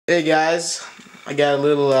Hey guys, I got a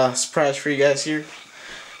little surprise for you guys here.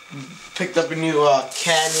 Picked up a new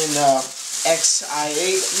Canon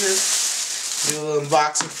Zi8 here. Do a little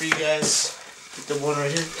unboxing for you guys. Picked up one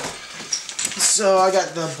right here. So I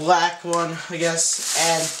got the black one, I guess,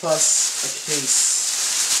 and plus a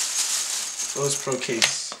case. Rose Pro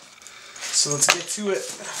case. So let's get to it.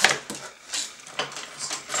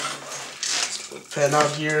 Let's put the pen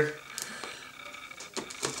out here.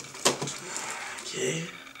 Okay.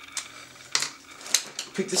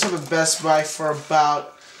 Picked this up at Best Buy for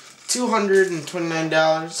about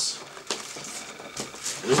 $229.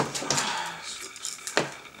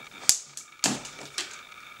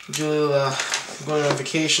 I'm going on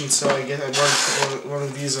vacation, so I guess I brought one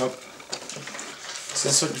of these up. So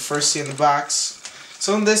this is what you first see in the box.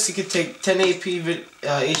 So in this, you can take 1080p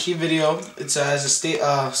HD video. It has a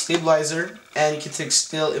stabilizer, and you can take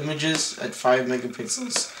still images at 5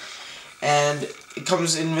 megapixels. And it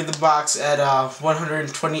comes in with the box at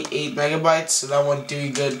 128 megabytes, so that won't do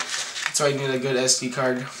you good. That's why you need a good SD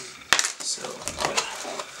card. So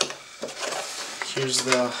here's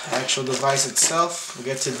the actual device itself. We'll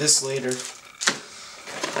get to this later.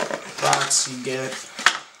 Box, you get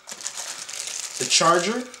the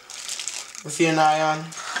charger, lithium-ion,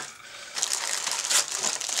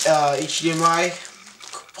 HDMI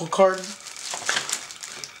card,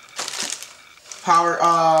 power.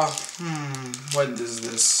 What is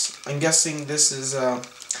this? I'm guessing this is I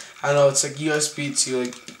don't know. It's like USB to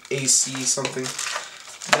like AC something.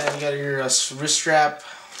 Then you got your wrist strap,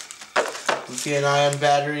 lithium-ion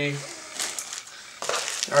battery,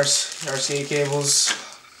 RCA cables,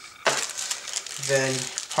 then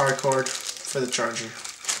power cord for the charger,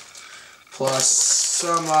 plus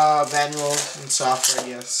some manual and software, I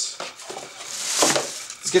guess.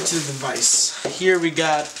 Let's get to the device. Here we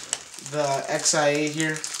got the Zi8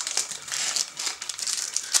 here.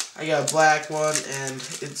 I got a black one, and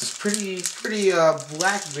it's pretty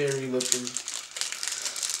BlackBerry looking.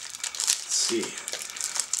 Let's see.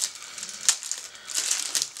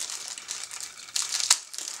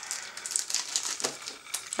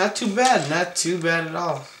 Not too bad at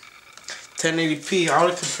all. 1080p. I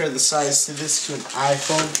want to compare the size to this to an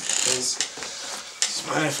iPhone, because it's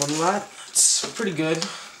my iPhone a lot. It's pretty good.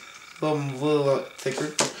 A little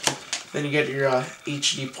thicker. Then you get your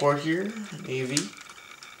HD port here, AV.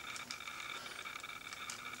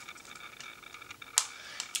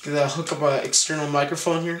 You can hook up an external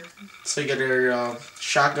microphone here. So you get your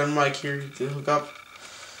shotgun mic here. You can hook up.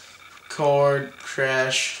 Record,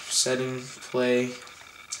 crash, setting, play.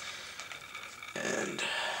 And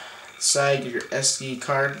inside your SD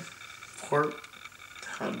card port.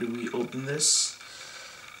 How do we open this?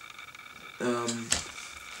 I'll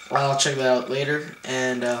check that out later.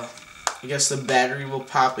 And I guess the battery will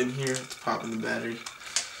pop in here. Let's pop in the battery.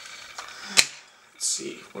 Let's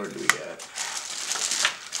see, where do we get?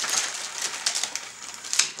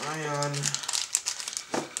 Ion.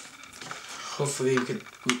 Hopefully you can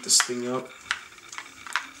boot this thing up.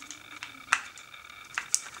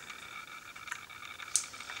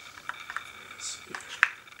 Let's see.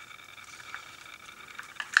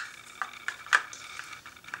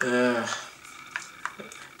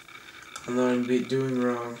 I know I'm doing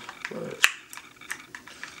wrong, but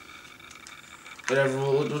whatever.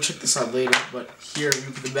 We'll check this out later. But here we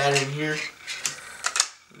put the battery in here.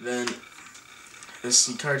 Then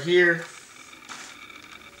SD card here.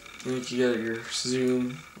 Then you got your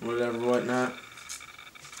zoom, whatnot.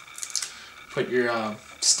 Put your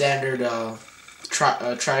standard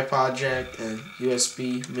tripod jack and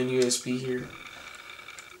USB, mini USB here.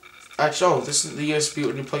 Actually, oh, this is the USB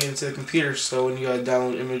when you plug it into the computer, so when you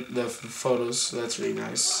download the photos, so that's really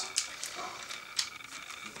nice.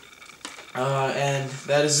 And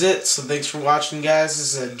that is it. So thanks for watching, guys.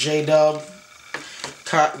 This is a J-Dub.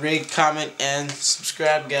 Rate, comment, and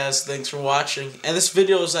subscribe, guys. Thanks for watching. And this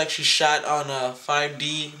video was actually shot on a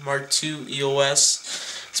 5D Mark II EOS.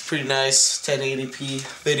 It's pretty nice, 1080p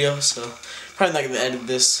video. So probably not gonna edit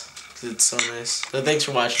this because it's so nice. So thanks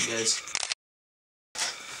for watching, guys.